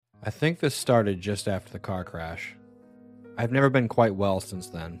I think this started just after the car crash. I've never been quite well since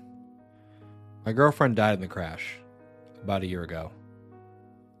then. My girlfriend died in the crash, about a year ago.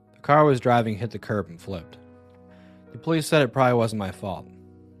 The car I was driving hit the curb and flipped. The police said it probably wasn't my fault.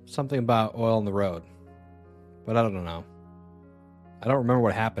 Something about oil on the road. But I don't know. I don't remember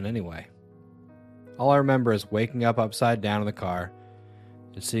what happened anyway. All I remember is waking up upside down in the car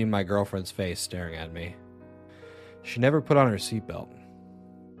and seeing my girlfriend's face staring at me. She never put on her seatbelt.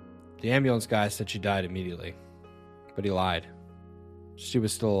 The ambulance guy said she died immediately, but he lied. She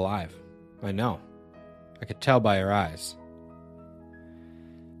was still alive. I know. I could tell by her eyes.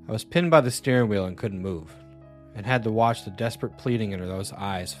 I was pinned by the steering wheel and couldn't move, and had to watch the desperate pleading in those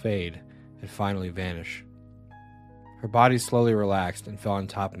eyes fade and finally vanish. Her body slowly relaxed and fell on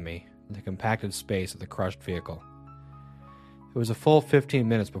top of me in the compacted space of the crushed vehicle. It was a full 15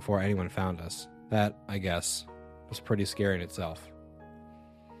 minutes before anyone found us. That, I guess, was pretty scary in itself.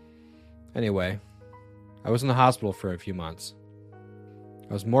 Anyway, I was in the hospital for a few months.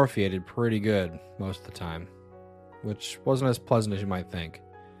 I was morphiated pretty good most of the time, which wasn't as pleasant as you might think.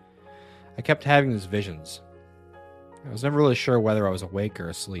 I kept having these visions. I was never really sure whether I was awake or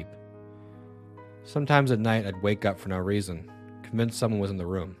asleep. Sometimes at night I'd wake up for no reason, convinced someone was in the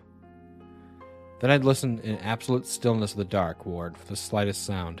room. Then I'd listen in absolute stillness of the dark ward for the slightest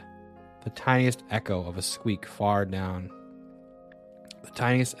sound, the tiniest echo of a squeak far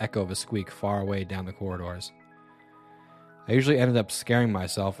away down the corridors. I usually ended up scaring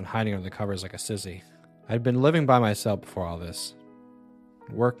myself and hiding under the covers like a sissy. I'd been living by myself before all this,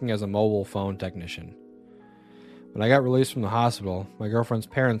 working as a mobile phone technician. When I got released from the hospital, my girlfriend's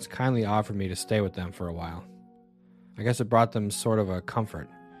parents kindly offered me to stay with them for a while. I guess it brought them sort of a comfort,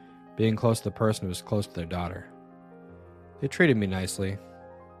 being close to the person who was close to their daughter. They treated me nicely,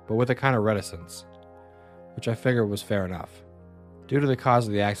 but with a kind of reticence, which I figured was fair enough, due to the cause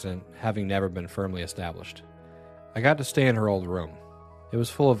of the accident having never been firmly established. I got to stay in her old room. It was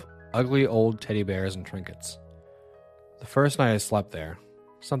full of ugly old teddy bears and trinkets. The first night I slept there,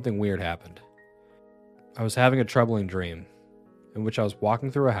 something weird happened. I was having a troubling dream, in which I was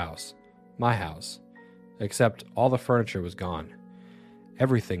walking through a house, my house, except all the furniture was gone.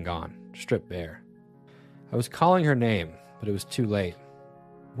 Everything gone, stripped bare. I was calling her name, but it was too late.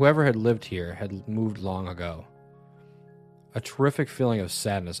 Whoever had lived here had moved long ago. A terrific feeling of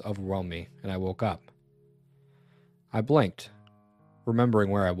sadness overwhelmed me, and I woke up. I blinked, remembering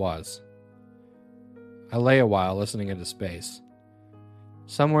where I was. I lay a while listening into space.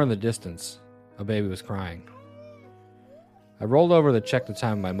 Somewhere in the distance, a baby was crying. I rolled over to check the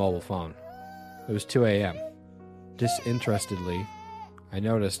time on my mobile phone. It was 2 a.m. Disinterestedly, I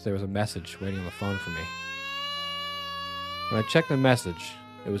noticed there was a message waiting on the phone for me. When I checked the message,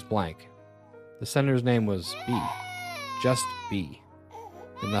 it was blank. The sender's name was B. Just B.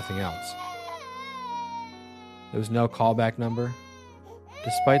 And nothing else. There was no callback number.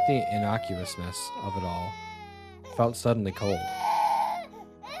 Despite the innocuousness of it all, it felt suddenly cold.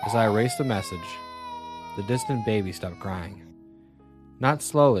 As I erased the message, the distant baby stopped crying. Not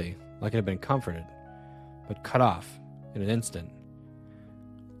slowly, like it had been comforted, but cut off in an instant,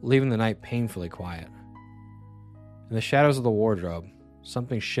 leaving the night painfully quiet. In the shadows of the wardrobe,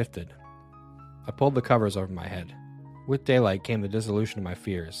 something shifted. I pulled the covers over my head. With daylight came the dissolution of my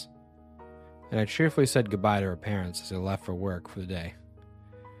fears, and I cheerfully said goodbye to her parents as I left for work for the day.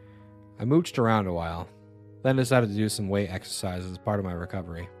 I mooched around a while, then decided to do some weight exercises as part of my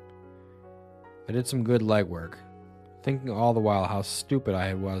recovery. I did some good leg work, thinking all the while how stupid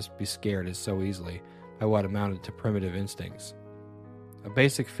I was to be scared so easily by what amounted to primitive instincts. A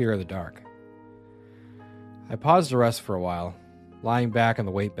basic fear of the dark. I paused to rest for a while, lying back on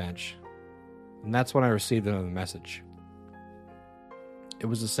the weight bench, and that's when I received another message. It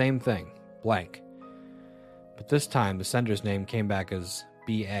was the same thing, blank, but this time the sender's name came back as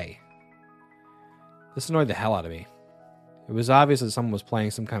B.A. This annoyed the hell out of me. It was obvious that someone was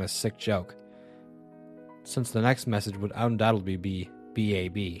playing some kind of sick joke, since the next message would undoubtedly be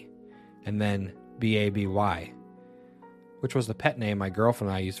B.A.B. and then B.A.B.Y., which was the pet name my girlfriend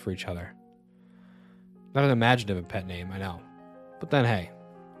and I used for each other. Not an imaginative pet name, I know, but then hey.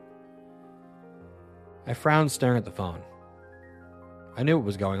 I frowned staring at the phone. I knew what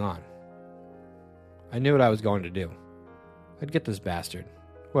was going on. I knew what I was going to do. I'd get this bastard,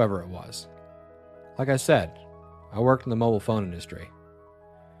 whoever it was. Like I said, I worked in the mobile phone industry.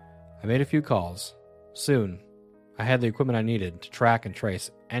 I made a few calls. Soon, I had the equipment I needed to track and trace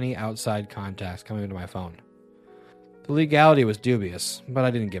any outside contacts coming into my phone. The legality was dubious, but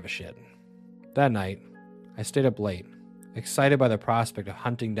I didn't give a shit. That night, I stayed up late, excited by the prospect of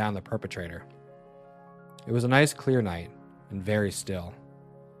hunting down the perpetrator. It was a nice clear night, and very still.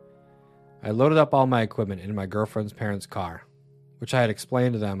 I loaded up all my equipment into my girlfriend's parents' car, which I had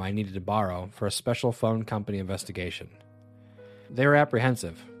explained to them I needed to borrow for a special phone company investigation. They were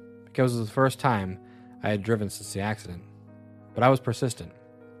apprehensive, because it was the first time I had driven since the accident, but I was persistent.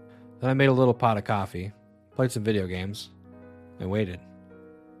 Then I made a little pot of coffee, played some video games, and waited.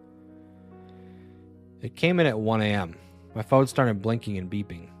 It came in at 1 a.m. My phone started blinking and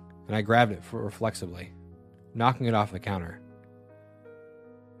beeping, and I grabbed it reflexively, knocking it off the counter.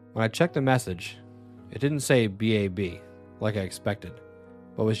 When I checked the message, it didn't say BAB, like I expected,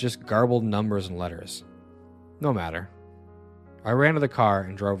 but was just garbled numbers and letters. No matter. I ran to the car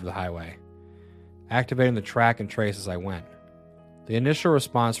and drove to the highway, activating the track and trace as I went. The initial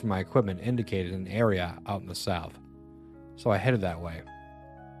response from my equipment indicated an area out in the south, so I headed that way.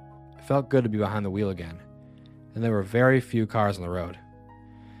 It felt good to be behind the wheel again, and there were very few cars on the road.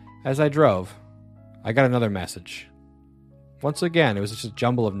 As I drove, I got another message. Once again, it was just a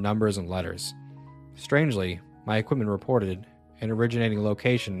jumble of numbers and letters. Strangely, my equipment reported an originating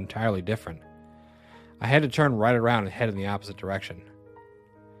location entirely different. I had to turn right around and head in the opposite direction.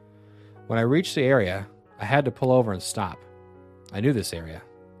 When I reached the area, I had to pull over and stop. I knew this area.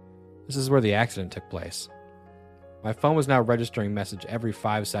 This is where the accident took place. My phone was now registering message every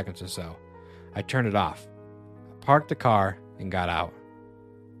 5 seconds or so. I turned it off. I parked the car and got out.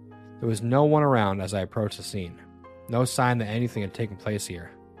 There was no one around as I approached the scene. No sign that anything had taken place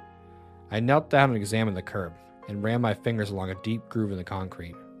here. I knelt down and examined the curb and ran my fingers along a deep groove in the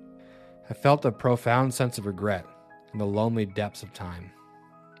concrete. I felt a profound sense of regret in the lonely depths of time.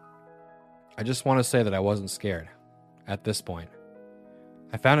 I just want to say that I wasn't scared at this point.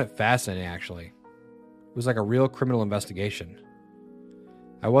 I found it fascinating, actually. It was like a real criminal investigation.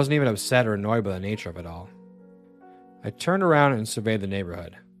 I wasn't even upset or annoyed by the nature of it all. I turned around and surveyed the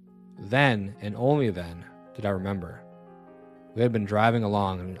neighborhood. Then, and only then, did I remember. We had been driving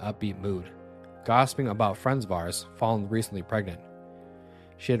along in an upbeat mood, gossiping about friends of ours fallen recently pregnant.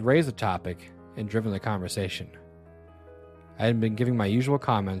 She had raised the topic and driven the conversation. I had been giving my usual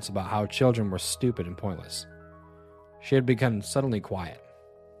comments about how children were stupid and pointless. She had become suddenly quiet.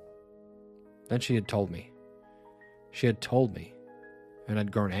 Then she had told me. She had told me, and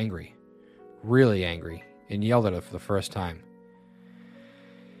I'd grown angry, really angry, and yelled at her for the first time.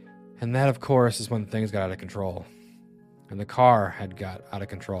 And that, of course, is when things got out of control. And the car had got out of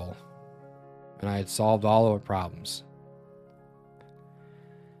control. And I had solved all of our problems.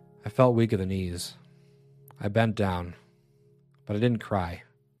 I felt weak at the knees. I bent down, but I didn't cry.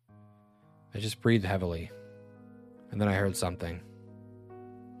 I just breathed heavily. And then I heard something.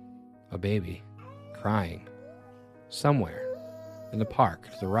 A baby, crying, somewhere, in the park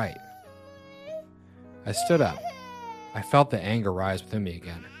to the right. I stood up. I felt the anger rise within me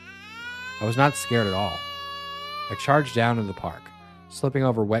again. I was not scared at all. I charged down into the park, slipping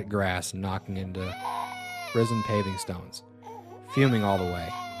over wet grass and knocking into risen paving stones, fuming all the way,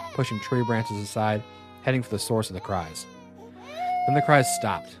 pushing tree branches aside, heading for the source of the cries. Then the cries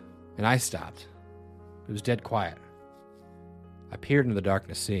stopped, and I stopped. It was dead quiet. I peered into the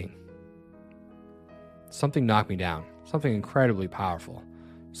darkness, seeing. Something knocked me down, something incredibly powerful,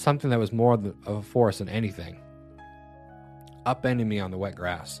 something that was more of a force than anything, upending me on the wet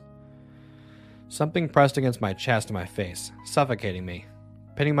grass. Something pressed against my chest and my face, suffocating me,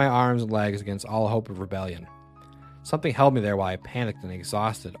 pinning my arms and legs against all hope of rebellion. Something held me there while I panicked and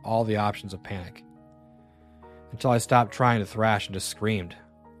exhausted all the options of panic, until I stopped trying to thrash and just screamed,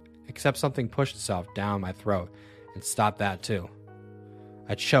 except something pushed itself down my throat and stopped that too.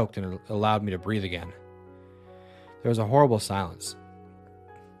 I choked and it allowed me to breathe again. There was a horrible silence.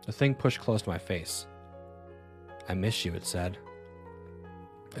 The thing pushed close to my face. "I miss you," it said.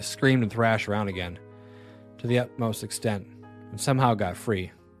 I screamed and thrashed around again, to the utmost extent, and somehow got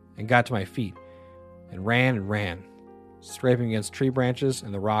free, and got to my feet, and ran, scraping against tree branches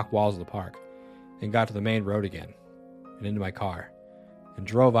and the rock walls of the park, and got to the main road again, and into my car, and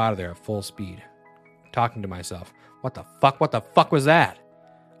drove out of there at full speed, talking to myself, what the fuck was that?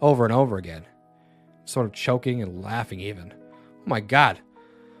 Over and over again, sort of choking and laughing even. Oh my God,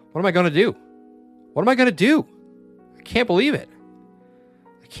 what am I going to do? What am I going to do? I can't believe it.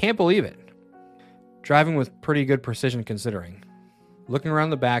 Can't believe it. Driving with pretty good precision considering. Looking around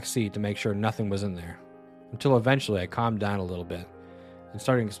the back seat to make sure nothing was in there. Until eventually I calmed down a little bit and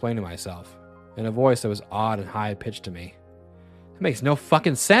started explaining to myself in a voice that was odd and high-pitched to me. It makes no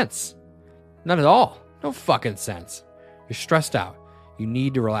fucking sense. None at all. No fucking sense. You're stressed out. You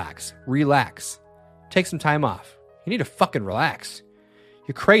need to relax. Relax. Take some time off. You need to fucking relax.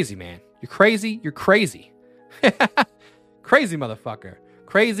 You're crazy, man. You're crazy. You're crazy. Crazy motherfucker.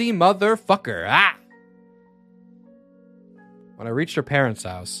 Crazy motherfucker. Ah! When I reached her parents'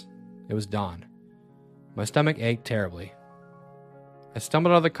 house, It was dawn. My stomach ached terribly. I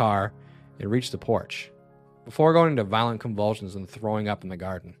stumbled out of the car and reached the porch, before going into violent convulsions and throwing up in the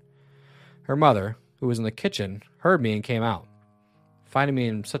garden. Her mother, who was in the kitchen, heard me and came out. Finding me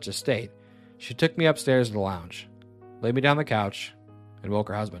in such a state, she took me upstairs to the lounge, laid me down on the couch, and woke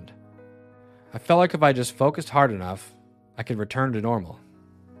her husband. I felt like if I just focused hard enough, I could return to normal.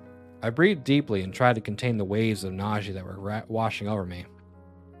 I breathed deeply and tried to contain the waves of nausea that were washing over me.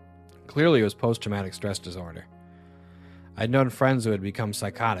 Clearly, it was post-traumatic stress disorder. I'd known friends who had become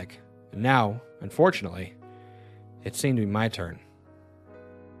psychotic, and now, unfortunately, it seemed to be my turn.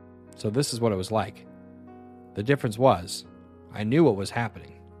 So this is what it was like. The difference was, I knew what was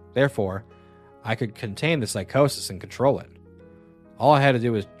happening. Therefore, I could contain the psychosis and control it. All I had to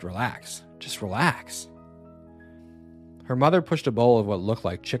do was relax. Just relax. Her mother pushed a bowl of what looked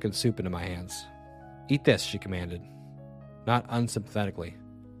like chicken soup into my hands. "Eat this," she commanded, not unsympathetically.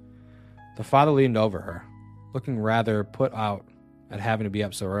 The father leaned over her, looking rather put out at having to be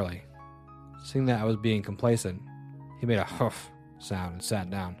up so early. Seeing that I was being complacent, he made a huff sound and sat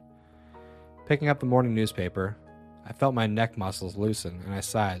down. Picking up the morning newspaper, I felt my neck muscles loosen and I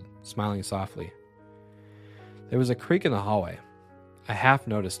sighed, smiling softly. There was a creak in the hallway. I half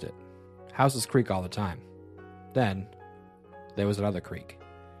noticed it. Houses creak all the time. Then, there was another creak.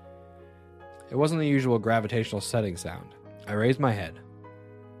 It wasn't the usual gravitational setting sound. I raised my head.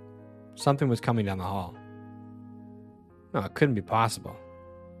 Something was coming down the hall. No, it couldn't be possible.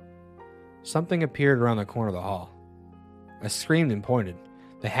 Something appeared around the corner of the hall. I screamed and pointed.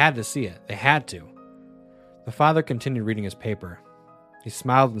 They had to see it. They had to. The father continued reading his paper. He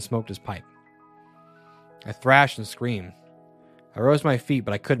smiled and smoked his pipe. I thrashed and screamed. I rose to my feet,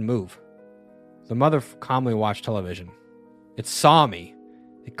 but I couldn't move. The mother calmly watched television. It saw me.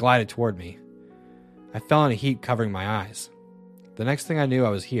 It glided toward me. I fell in a heap, covering my eyes. The next thing I knew, I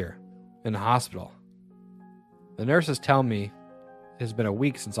was here, in the hospital. The nurses tell me it has been a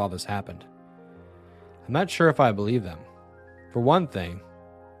week since all this happened. I'm not sure if I believe them. For one thing,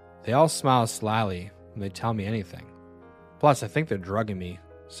 they all smile slyly when they tell me anything. Plus, I think they're drugging me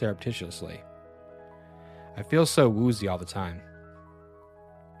surreptitiously. I feel so woozy all the time.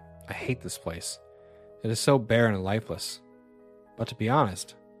 I hate this place. It is so barren and lifeless. But to be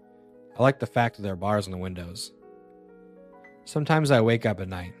honest, I like the fact that there are bars in the windows. Sometimes I wake up at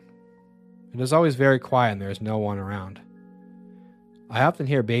night. It is always very quiet and there is no one around. I often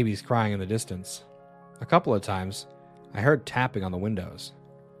hear babies crying in the distance. A couple of times, I heard tapping on the windows.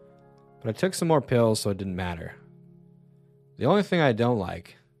 But I took some more pills, so it didn't matter. The only thing I don't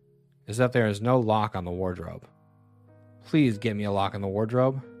like is that there is no lock on the wardrobe. Please get me a lock on the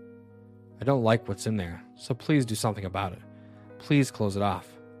wardrobe. I don't like what's in there, so please do something about it. Please close it off.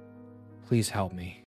 Please help me.